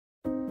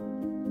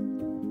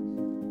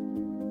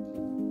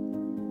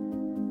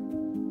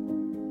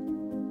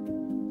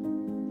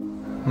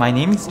My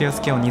name is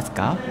Ryosuke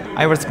Onizuka.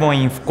 I was born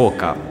in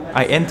Fukuoka.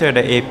 I entered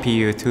the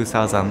APU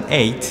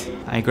 2008.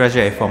 I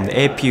graduated from the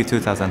APU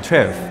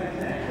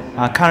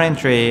 2012.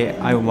 Currently,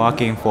 I'm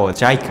working for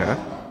JICA.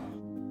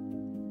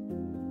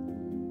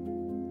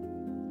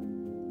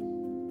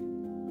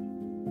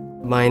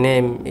 My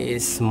name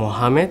is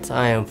Mohamed.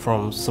 I am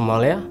from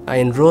Somalia.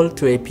 I enrolled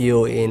to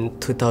APU in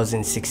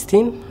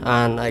 2016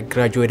 and I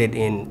graduated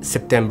in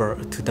September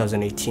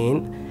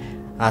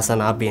 2018 as an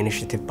APU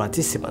initiative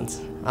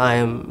participant. I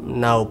am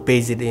now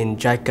based in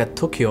JICA,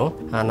 Tokyo,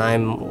 and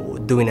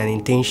I'm doing an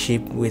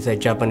internship with a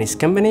Japanese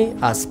company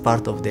as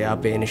part of the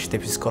APU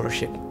initiative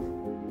scholarship.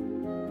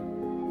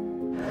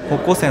 高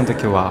校生の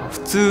時は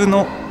普通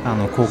の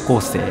高校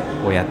生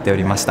をやってお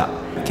りました。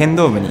剣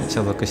道部に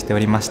所属してお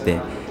りまして、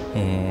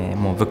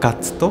もう部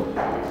活と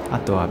あ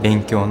とは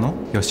勉強の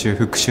予習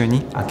復習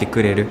に明け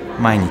暮れる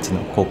毎日の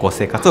高校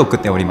生活を送っ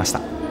ておりまし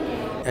た。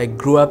I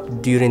grew up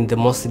during the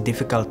most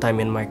difficult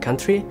time in my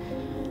country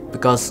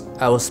because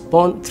I was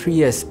born 3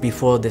 years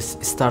before the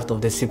start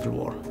of the civil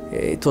war.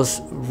 It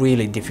was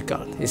really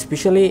difficult,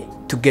 especially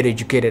to get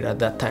educated at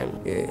that time.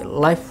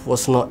 Life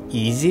was not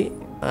easy,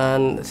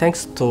 and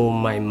thanks to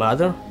my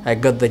mother, I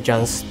got the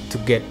chance to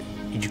get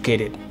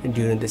educated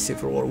during the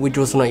civil war, which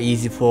was not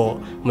easy for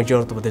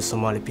majority of the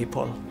Somali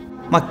people.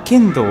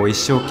 剣道を一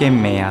生懸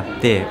命や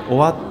って終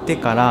わって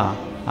から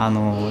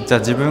じゃあ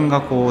自分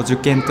が受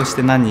験とし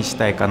て何し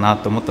たいかな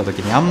と思った時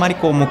にあんまり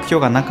目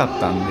標がなかっ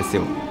たんです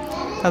よ。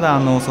た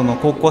だその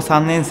高校3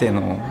年生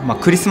の、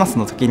クリスマス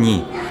の時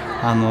に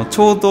ち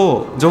ょう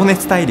ど情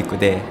熱大陸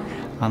で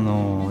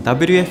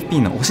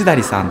WFP の押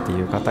谷さんって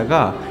いう方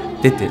が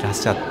出てらっ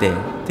しゃって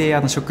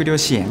で食料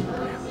支援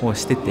を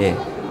してて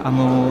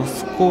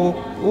そこ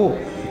を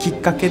きっ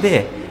かけ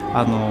で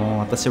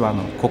私は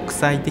国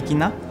際的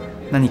な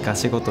何か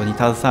仕事に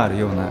携わる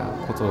よう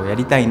なことをや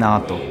りたい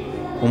なと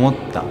思っ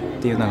たっ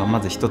ていうのが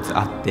まず一つ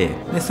あって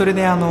でそれ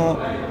で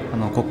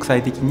国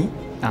際的に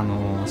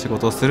仕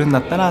事をするんだ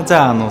ったらじ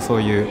ゃあそ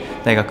ういう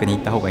大学に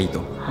行った方がいいと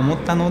思っ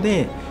たの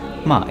で、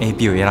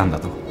APU を選んだ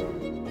と。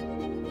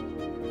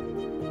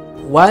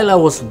While I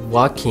was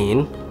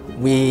working,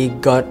 we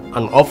got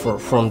an offer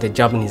from the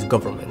Japanese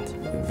government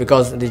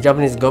because the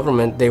Japanese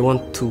government they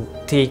want to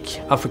take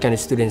African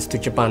students to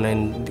Japan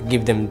and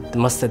give them the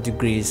master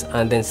degrees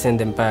and then send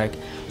them back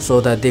so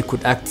that they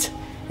could act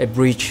a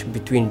bridge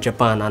between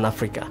Japan and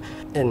Africa.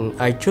 And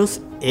I chose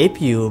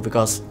APU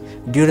because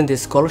during the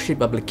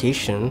scholarship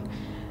application,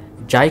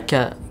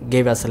 JICA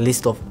gave us a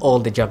list of all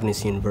the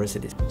Japanese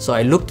universities. So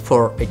I looked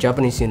for a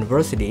Japanese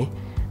university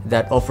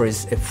that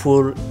offers a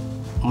full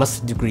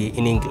master's degree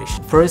in English.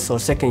 First or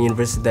second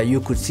university that you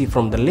could see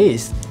from the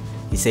list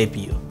is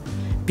APU.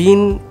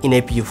 Being in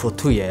APU for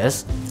 2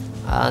 years,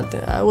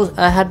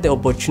 I had the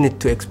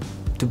opportunity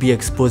to be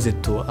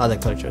exposed to other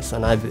cultures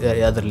and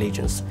other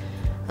religions.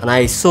 And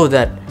I saw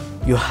that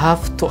you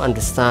have to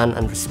understand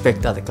and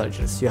respect other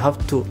cultures. You have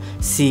to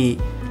see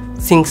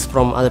things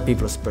from other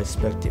people's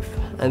perspective.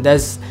 And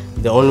that's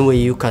the only way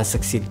you can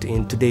succeed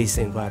in today's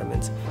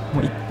environment.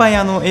 もういっぱい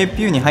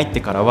APU に入って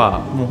からは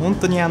もう本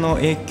当に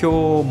影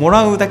響をも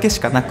らうだけし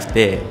かなく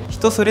て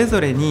人それぞ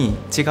れに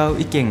違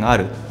う意見があ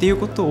るっていう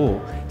こと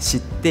を知っ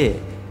て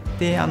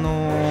で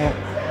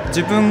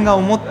自分が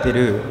思って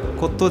る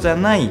ことじゃ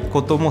ない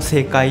ことも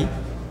正解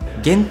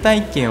原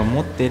体験を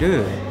持って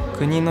る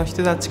国の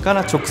人たちか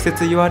ら直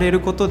接言われる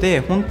ことで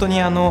本当に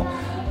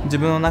自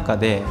分の中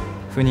で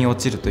腑に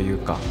落ちるという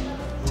か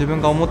自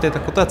分が思って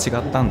たことは違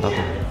ったんだと。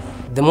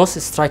The most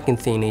striking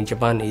thing in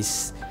Japan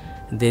is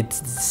the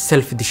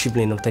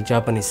self-discipline of the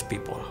Japanese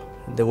people,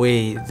 the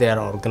way they are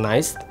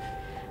organized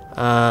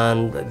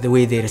and the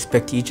way they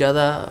respect each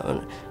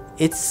other.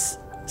 It's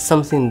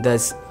something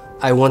that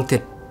I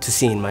wanted to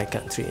see in my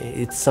country.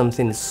 It's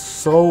something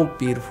so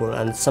beautiful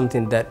and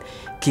something that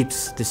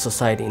keeps the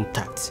society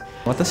intact.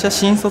 私は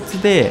新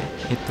卒で、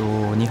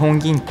日本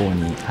銀行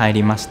に入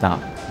りました。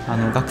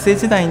学生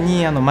時代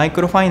にマイ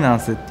クロファイナン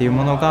スっていう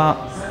もの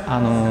が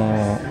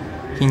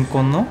貧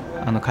困の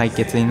解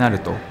決になる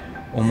と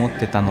思っ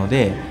てたの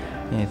で、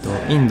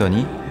インド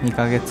に2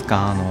ヶ月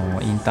間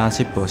インターン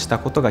シップをした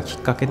ことがき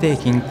っかけで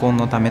貧困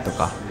のためと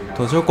か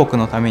途上国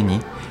のために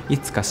い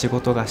つか仕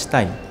事がし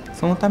たい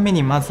そのため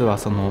にまずは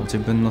自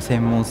分の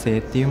専門性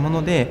っていうも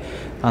ので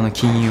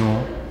金融を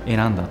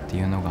選んだって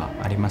いうのが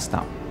ありまし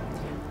た。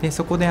で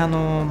そこで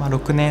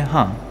6年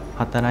半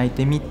働い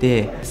てみ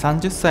て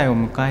30歳を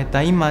迎え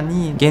た今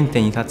に原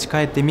点に立ち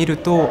返ってみる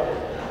と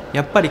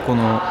やっぱりこ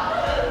の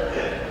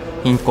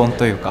貧困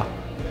というか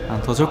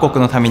途上国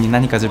のために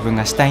何か自分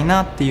がしたい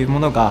なっていう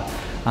ものが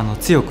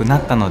強くな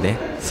ったので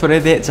それ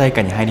で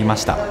JICA に入りま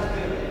した。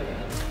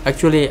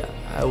Actually,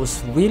 I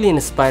was really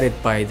inspired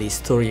by the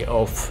story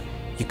of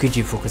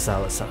Yukichi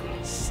Fukuzawa-san,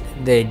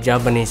 the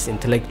Japanese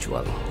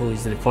intellectual who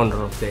is the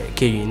founder of the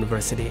KU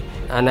University.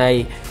 And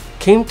I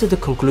came to the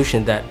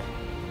conclusion that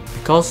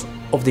because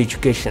of the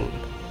education,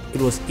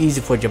 it was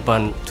easy for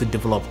Japan to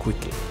develop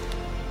quickly.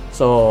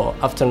 So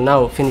after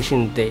now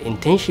finishing the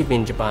internship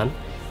in Japan,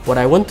 what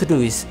I want to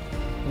do is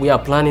we are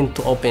planning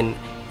to open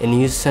a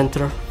new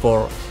center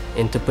for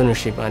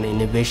entrepreneurship and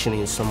innovation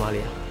in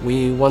Somalia.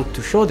 We want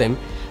to show them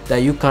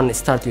that you can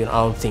start your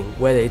own thing,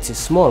 whether it's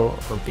small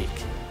or big.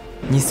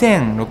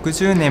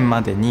 2060年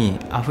までに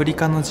アフリ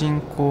カの人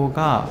口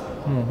が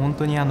もう本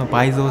当に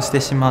倍増し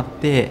てしまっ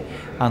て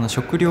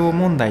食料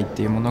問題っ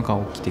ていうものが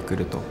起きてく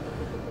ると。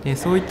で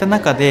そういった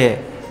中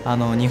で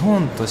日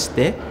本とし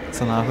て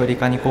そのアフリ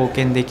カに貢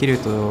献できる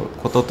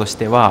こととし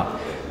ては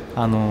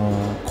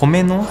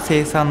米の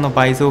生産の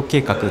倍増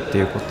計画って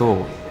いうこと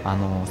を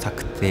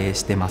策定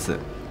してます。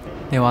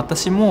で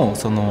私も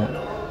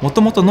も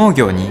ともと農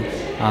業に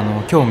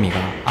興味が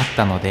あっ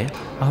たので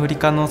アフリ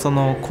カのそ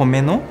の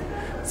米の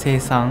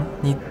生産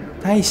に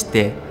対し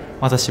て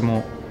私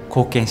も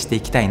貢献して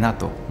いきたいな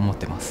と思っ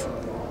てます。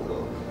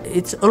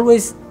It's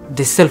always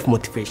the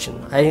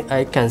self-motivation.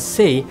 I can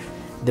say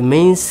the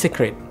main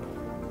secret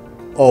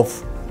of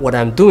what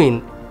I'm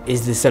doing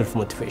is the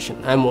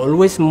self-motivation. I'm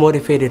always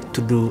motivated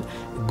to do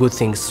good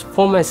things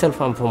for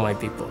myself and for my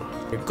people.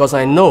 Because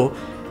I know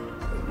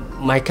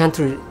my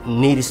country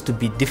needs to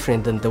be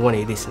different than the one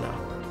it is now.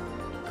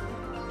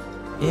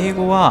 英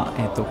語は、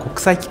国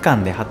際機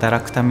関で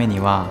働くために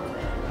は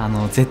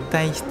絶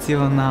対必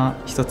要な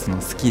一つの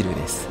スキル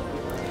です。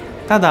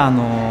ただ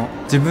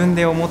自分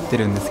で思って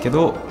るんですけ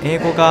ど英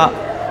語が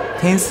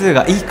点数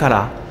がいいか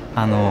ら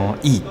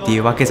いいってい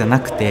うわけじゃな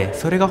くて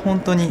それが本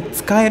当に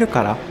使える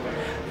から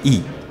いい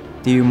っ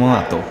ていうもの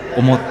だと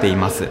思ってい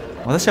ます。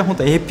私は本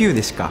当 APU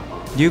でしか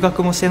留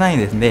学もしてない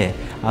ので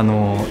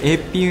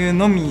APU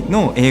のみ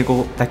の英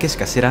語だけし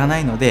か知らな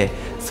いので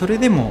それ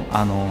でも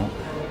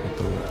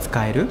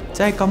使える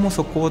JICA も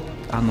そこを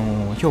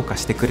評価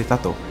してくれた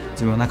と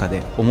自分の中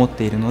で思っ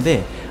ているの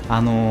で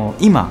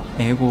今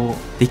英語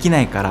でき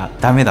ないから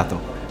ダメだと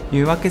い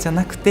うわけじゃ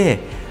なくて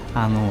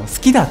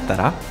好きだった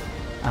ら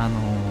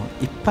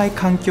いっぱい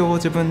環境を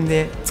自分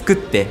で作っ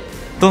て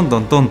どんど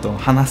ん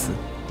話す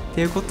っ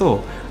ていうこと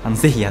を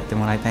ぜひやって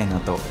もらいたいな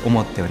と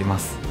思っておりま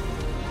す。